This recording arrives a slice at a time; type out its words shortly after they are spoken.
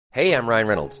Hey, I'm Ryan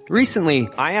Reynolds. Recently,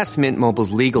 I asked Mint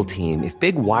Mobile's legal team if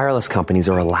big wireless companies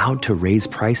are allowed to raise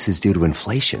prices due to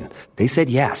inflation. They said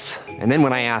yes. And then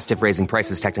when I asked if raising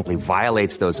prices technically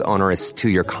violates those onerous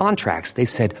two-year contracts, they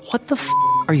said, "What the f***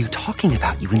 are you talking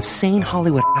about, you insane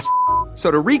Hollywood ass?" So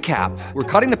to recap, we're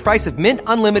cutting the price of Mint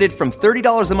Unlimited from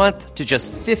 $30 a month to just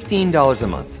 $15 a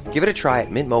month. Give it a try at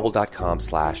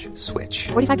mintmobile.com/switch.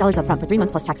 $45 up front for 3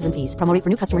 months plus taxes and fees. Promo rate for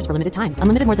new customers for limited time.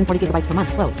 Unlimited more than 40 gigabytes per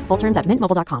month. Slows full terms at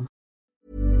mintmobile.com.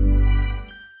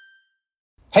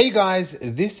 Hey guys,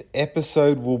 this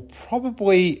episode will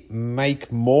probably make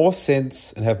more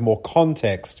sense and have more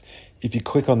context if you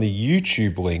click on the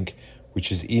YouTube link,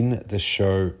 which is in the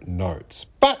show notes.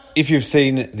 But if you've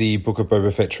seen the Book of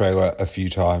Boba Fett trailer a few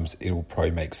times, it will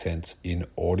probably make sense in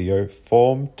audio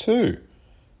form too.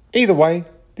 Either way,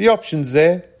 the option's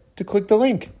there to click the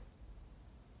link.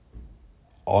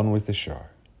 On with the show.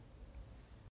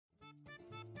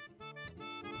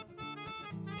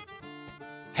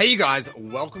 Hey you guys,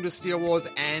 welcome to Steele Wars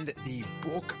and the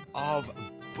Book of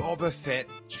Boba Fett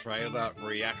trailer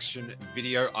reaction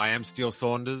video. I am Steele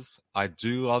Saunders. I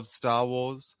do love Star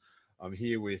Wars. I'm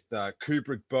here with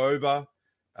Kubrick Boba,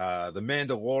 The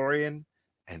Mandalorian,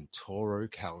 and Toro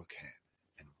Calican.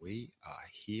 And we are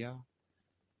here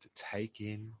to take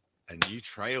in a new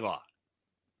trailer.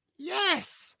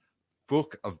 Yes!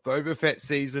 Book of Boba Fett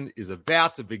season is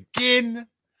about to begin.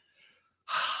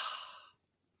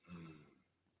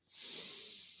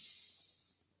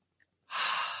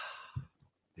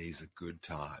 These are good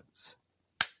times.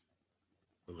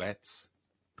 Let's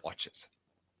watch it.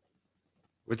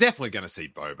 We're definitely going to see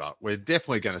Boba. We're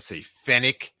definitely going to see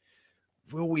Fennec.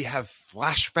 Will we have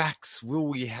flashbacks? Will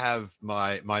we have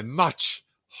my much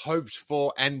hoped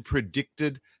for and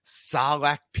predicted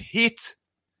Sarlacc pit?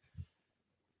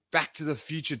 Back to the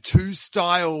Future 2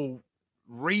 style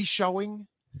re-showing?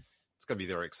 It's going to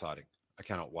be very exciting. I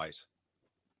cannot wait.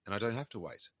 And I don't have to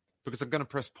wait because I'm going to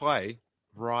press play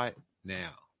right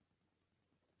now.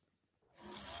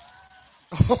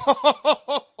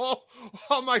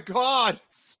 Oh my God!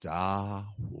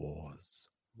 Star Wars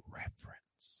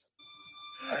reference.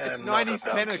 It's 90s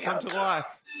canon come to life.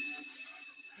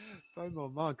 Boba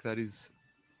Monk, that is...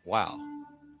 Wow.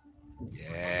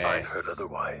 Yes. I heard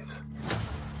otherwise.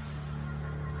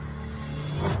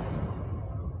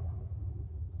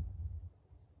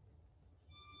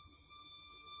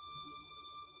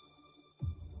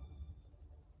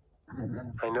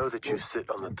 I know that you sit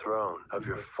on the throne of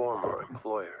your former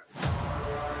employer.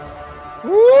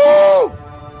 Woo!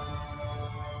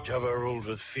 Jabba ruled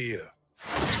with fear.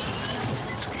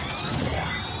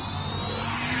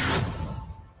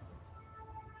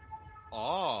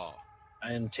 Oh.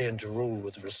 I intend to rule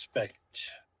with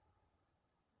respect.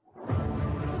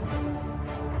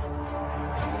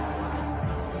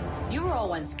 You were all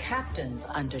once captains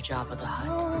under Jabba the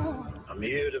Hutt. I'm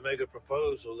here to make a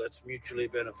proposal that's mutually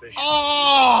beneficial.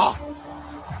 Oh!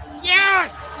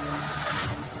 Yes!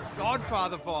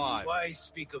 Godfather vibes. Why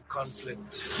speak of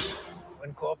conflict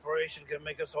when cooperation can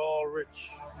make us all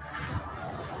rich?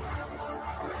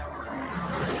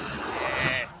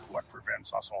 Yes. What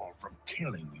prevents us all from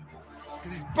killing you?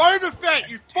 Because he's Boba Fett,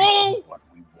 you fool! What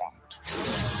we want.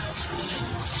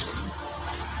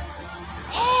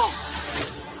 Oh!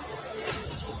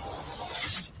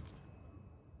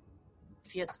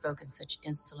 If you had spoken such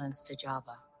insolence to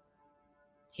Jabba,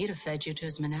 he'd have fed you to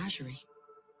his menagerie.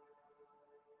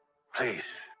 Please.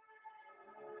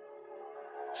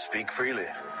 Speak freely.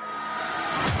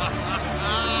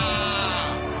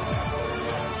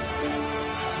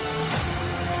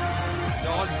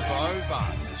 Don Boba.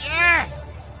 Yes!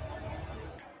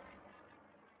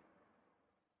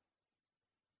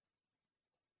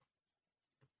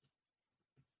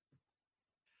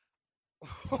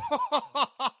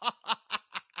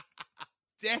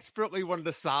 Desperately wanted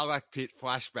a Sarlacc pit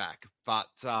flashback, but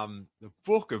the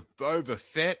Book of Boba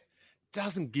Fett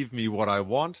doesn't give me what I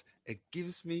want. It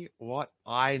gives me what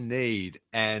I need.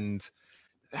 And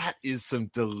that is some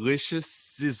delicious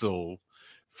sizzle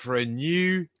for a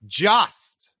new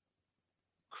just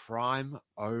crime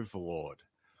overlord.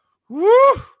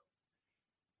 Woo!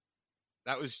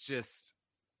 That was just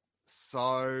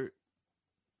so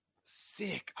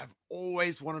sick. I've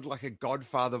always wanted like a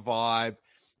Godfather vibe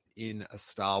in a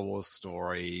Star Wars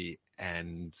story,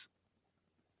 and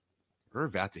we're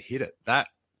about to hit it. That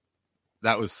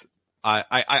was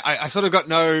I sort of got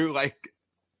no like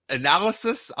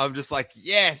analysis. I'm just like,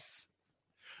 yes.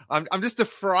 I'm just a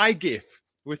fry gif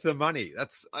with the money.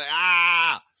 That's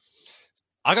I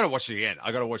gotta watch it again.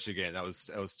 That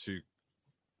was too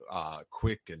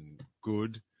quick and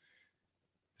good.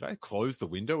 Did I close the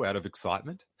window out of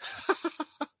excitement?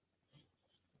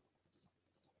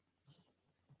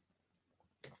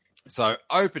 So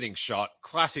opening shot,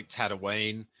 classic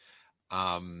Tatooine.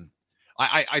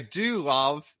 I do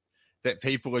love that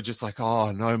people are just like,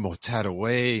 oh, no more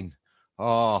Tatooine.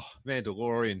 Oh,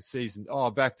 Mandalorian season. Oh,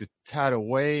 back to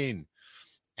Tatooine.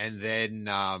 And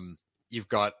then you've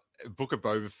got Book of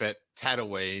Boba Fett,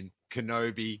 Tatooine,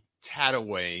 Kenobi,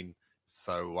 Tatooine.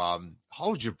 So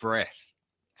hold your breath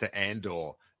to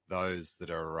Andor, those that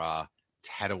are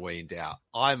Tatooined out.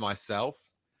 I myself,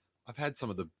 I've had some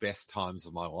of the best times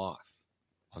of my life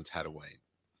on Tatooine,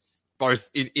 both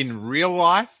in real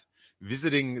life,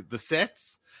 visiting the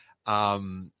sets,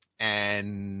 and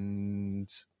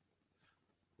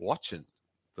watching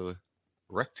the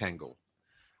rectangle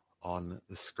on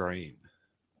the screen.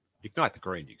 Ignite the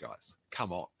green, you guys.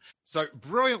 Come on. So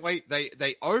brilliantly,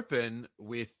 they open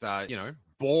with,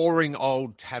 boring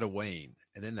old Tatooine,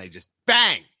 and then they just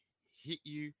bang, hit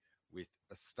you with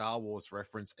a Star Wars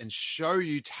reference and show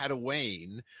you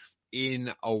Tatooine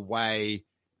in a way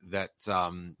that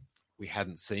we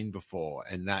hadn't seen before.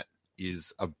 And that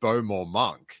is a Bowmore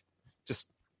monk just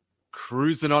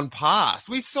cruising on past.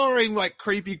 We saw him like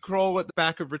creepy crawl at the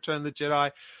back of Return of the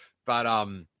Jedi. But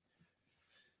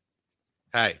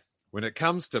hey, when it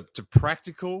comes to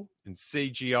practical and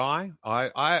CGI,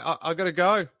 I gotta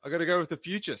go. I gotta go with the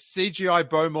future. CGI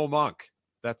Bowmore monk.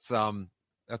 That's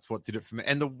what did it for me.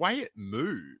 And the way it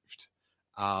moved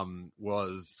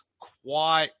was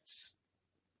quite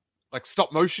like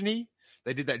stop motion-y.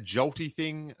 They did that jolty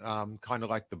thing, kind of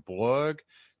like the Blurg.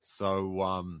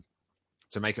 So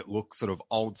to make it look sort of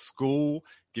old school,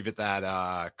 give it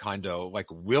that kind of like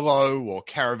Willow or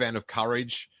Caravan of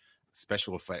Courage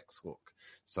special effects look.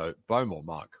 So Bowmore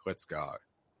monk, let's go.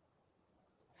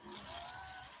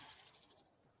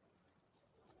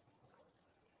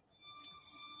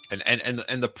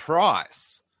 And the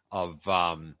price of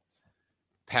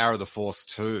Power of the Force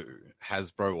 2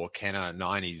 Hasbro or Kenner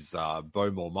 90s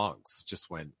Bowmore monks just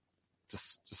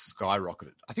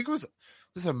skyrocketed. I think it was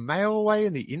a mail away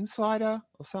in the Insider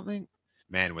or something.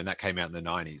 Man, when that came out in the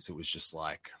 90s, it was just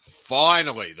like,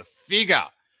 finally, the figure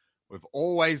we've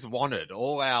always wanted.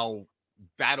 All our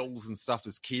battles and stuff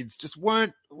as kids just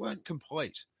weren't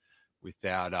complete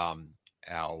without our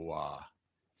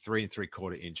 3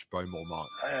 3/4 inch Bowmore monk.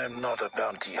 I am not a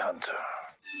bounty hunter.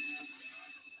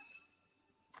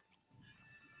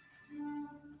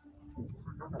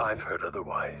 I've heard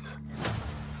otherwise.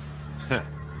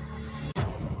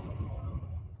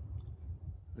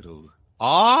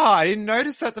 I didn't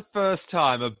notice that the first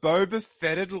time. A Boba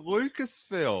Fetted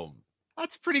Lucasfilm.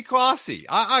 That's pretty classy.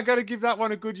 I got to give that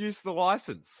one a good use of the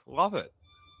license. Love it.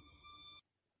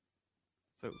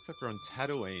 So it looks like we're on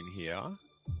Tatooine here.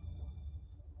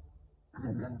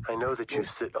 I know that you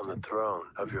sit on the throne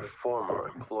of your former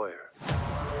employer.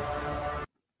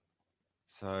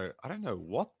 So I don't know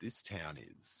what this town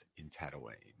is in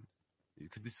Tatooine.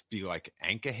 Could this be like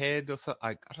Anchorhead or something?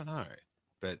 I don't know.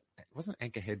 But wasn't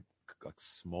Anchorhead like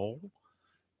small?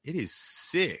 It is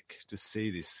sick to see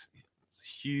this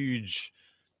huge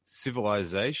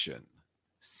civilization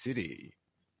city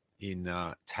in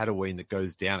Tatooine that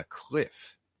goes down a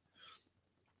cliff.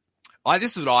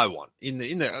 This is what I want in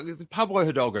the Pablo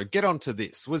Hidalgo. Get onto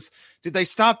this. Did they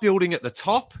start building at the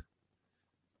top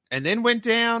and then went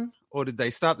down, or did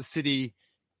they start the city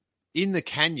in the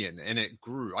canyon and it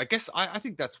grew? I guess I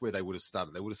think that's where they would have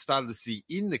started. They would have started the city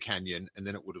in the canyon and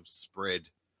then it would have spread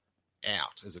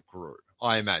out as it grew,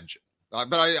 I imagine.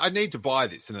 But I need to buy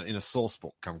this in a source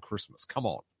book come Christmas. Come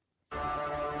on.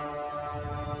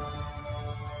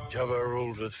 Jabba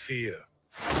ruled with fear.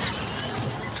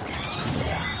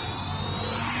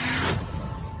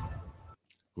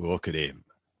 Look at him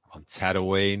on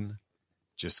Tatooine,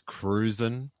 just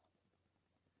cruising.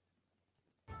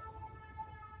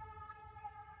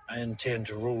 I intend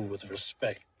to rule with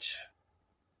respect.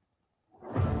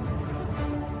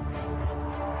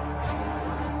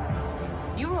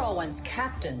 You were all once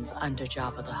captains under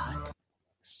Jabba the Hutt.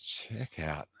 Let's check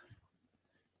out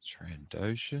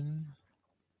Trandoshan.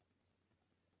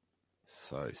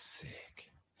 So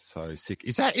sick. So sick.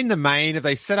 Is that in the main? Have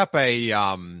they set up a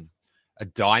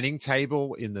dining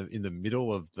table in the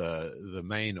middle of the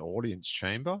main audience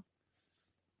chamber?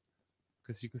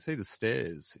 Because you can see the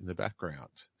stairs in the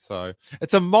background. So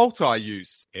it's a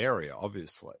multi-use area,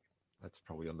 obviously. That's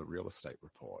probably on the real estate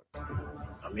report.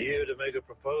 I'm here to make a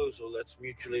proposal that's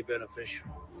mutually beneficial.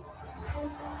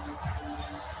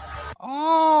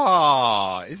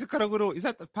 Oh, is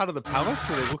that the part of the palace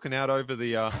where they're looking out over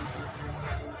the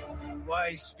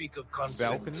Why speak of conflict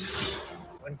balcony?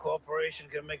 when cooperation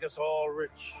can make us all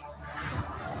rich?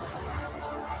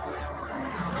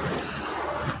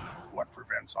 What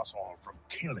prevents us all from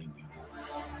killing you?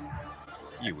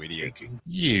 You idiot. taking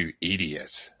You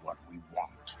idiot. what we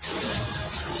want.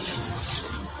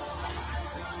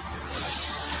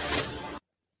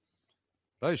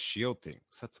 Those shield things,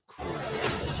 that's cool.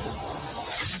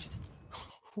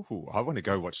 Ooh, I want to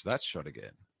go watch that shot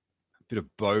again. A bit of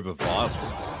Boba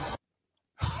violence.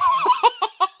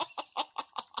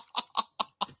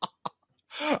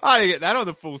 I didn't get that on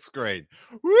the full screen.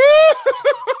 Woo!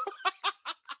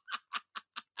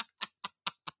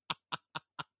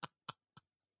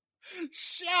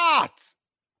 Shot!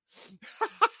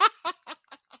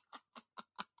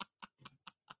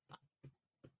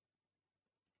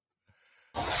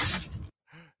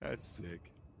 That's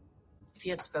sick. If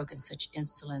you had spoken such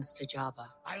insolence to Jabba,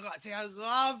 I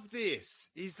love this.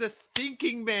 He's the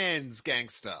thinking man's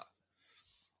gangster.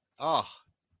 Oh,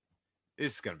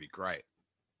 this is going to be great.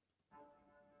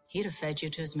 he'd have fed you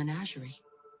to his menagerie.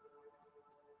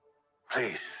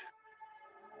 Please.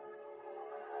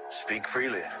 Speak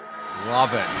freely.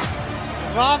 Love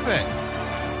it. Love it.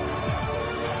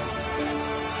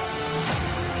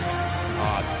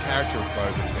 The character of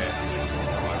Boba Fett is just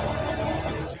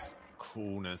skyrocketing. Just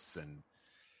coolness and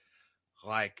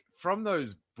like from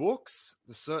those books,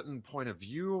 the certain point of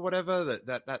view or whatever,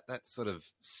 that sort of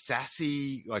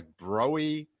sassy, like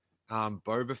broy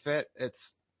Boba Fett.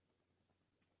 It's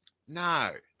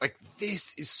no, like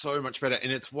this is so much better,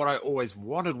 and it's what I always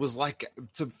wanted was like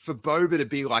for Boba to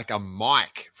be like a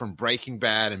Mike from Breaking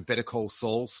Bad and Better Call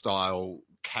Saul style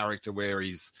character, where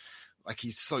he's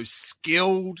so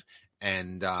skilled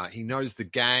and he knows the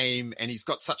game, and he's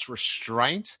got such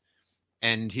restraint,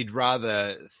 and he'd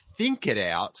rather think it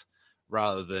out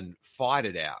rather than fight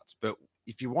it out. But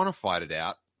if you want to fight it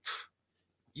out,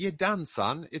 you're done,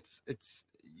 son. It's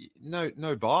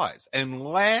no buys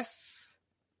unless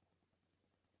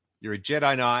you're a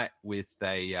Jedi Knight with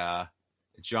a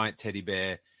giant teddy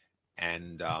bear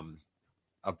and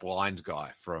a blind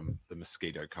guy from the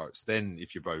Mosquito Coast. Then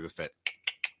if you're Boba Fett,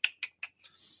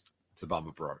 it's a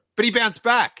bummer, bro. But he bounced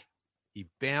back. He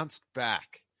bounced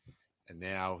back. And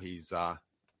now he's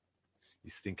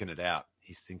thinking it out.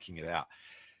 He's thinking it out.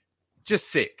 Just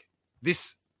sick.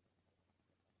 This,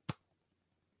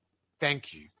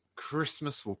 thank you.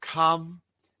 Christmas will come.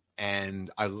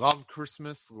 And I love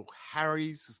Christmas. Little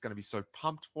Harry's is going to be so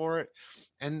pumped for it.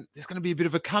 And there's going to be a bit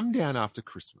of a come down after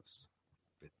Christmas.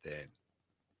 But then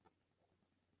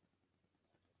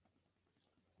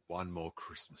one more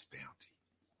Christmas bounty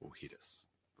will hit us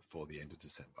before the end of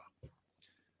December.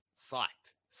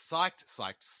 Psyched. Psyched,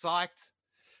 psyched, psyched.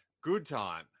 Good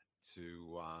time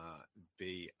to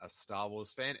be a Star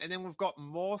Wars fan. And then we've got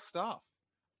more stuff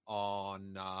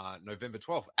on November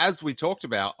 12th, as we talked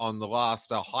about on the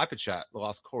last Hyper Chat, the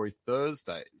last Corey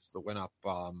Thursdays that went up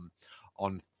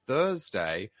on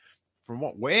Thursday. From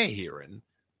what we're hearing,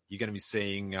 you're going to be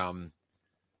seeing a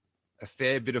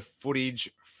fair bit of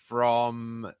footage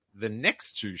from the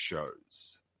next two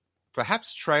shows,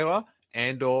 perhaps trailer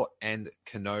Andor and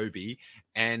Kenobi,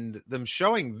 and them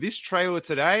showing this trailer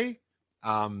today,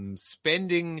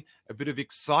 spending a bit of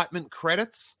excitement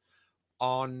credits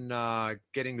on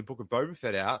getting the Book of Boba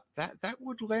Fett out. That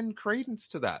would lend credence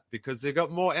to that, because they've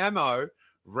got more ammo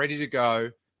ready to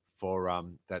go for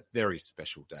that very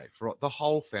special day for the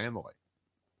whole family,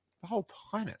 the whole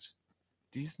planet,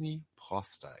 Disney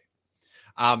Plus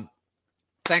Day.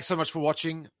 Thanks so much for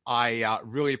watching. I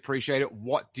really appreciate it.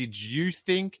 What did you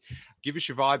think? Give us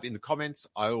your vibe in the comments.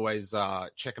 I always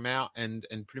check them out and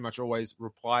pretty much always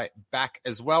reply back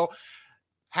as well.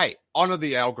 Hey, honor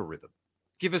the algorithm.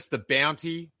 Give us the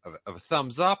bounty of a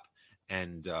thumbs up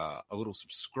and a little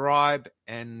subscribe.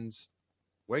 And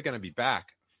we're going to be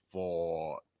back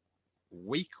for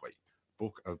weekly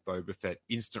Book of Boba Fett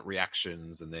instant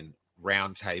reactions and then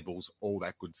roundtables, all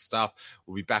that good stuff.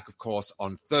 We'll be back, of course,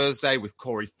 on Thursday with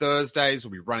Corey Thursdays.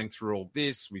 We'll be running through all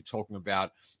this. We'll be talking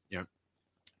about,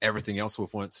 everything else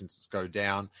we've learned since it's go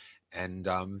down. And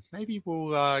maybe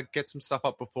we'll get some stuff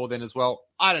up before then as well.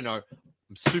 I don't know.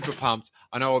 I'm super pumped.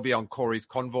 I know I'll be on Corey's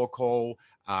Convo call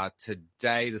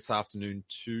today, this afternoon,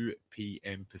 2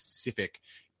 p.m. Pacific,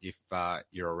 if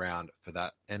you're around for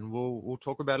that. And we'll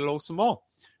talk about it all some more.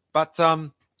 But,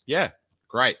 yeah,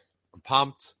 great. I'm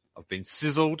pumped. I've been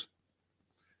sizzled.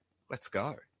 Let's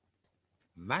go.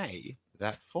 May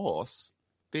that force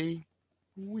be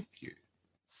with you.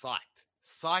 Psyched,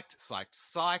 psyched, psyched,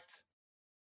 psyched.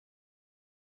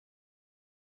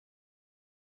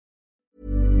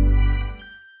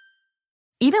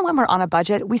 Even when we're on a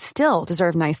budget, we still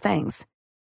deserve nice things.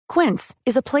 Quince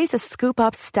is a place to scoop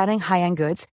up stunning high-end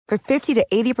goods for 50 to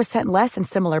 80% less than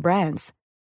similar brands.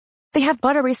 They have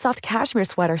buttery soft cashmere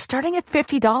sweaters starting at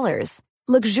 $50,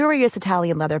 luxurious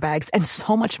Italian leather bags, and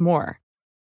so much more.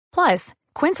 Plus,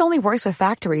 Quince only works with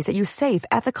factories that use safe,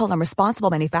 ethical, and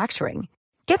responsible manufacturing.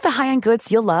 Get the high-end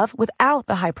goods you'll love without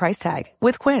the high price tag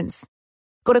with Quince.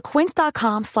 Go to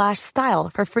quince.com/style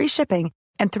for free shipping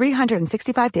and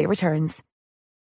 365-day returns.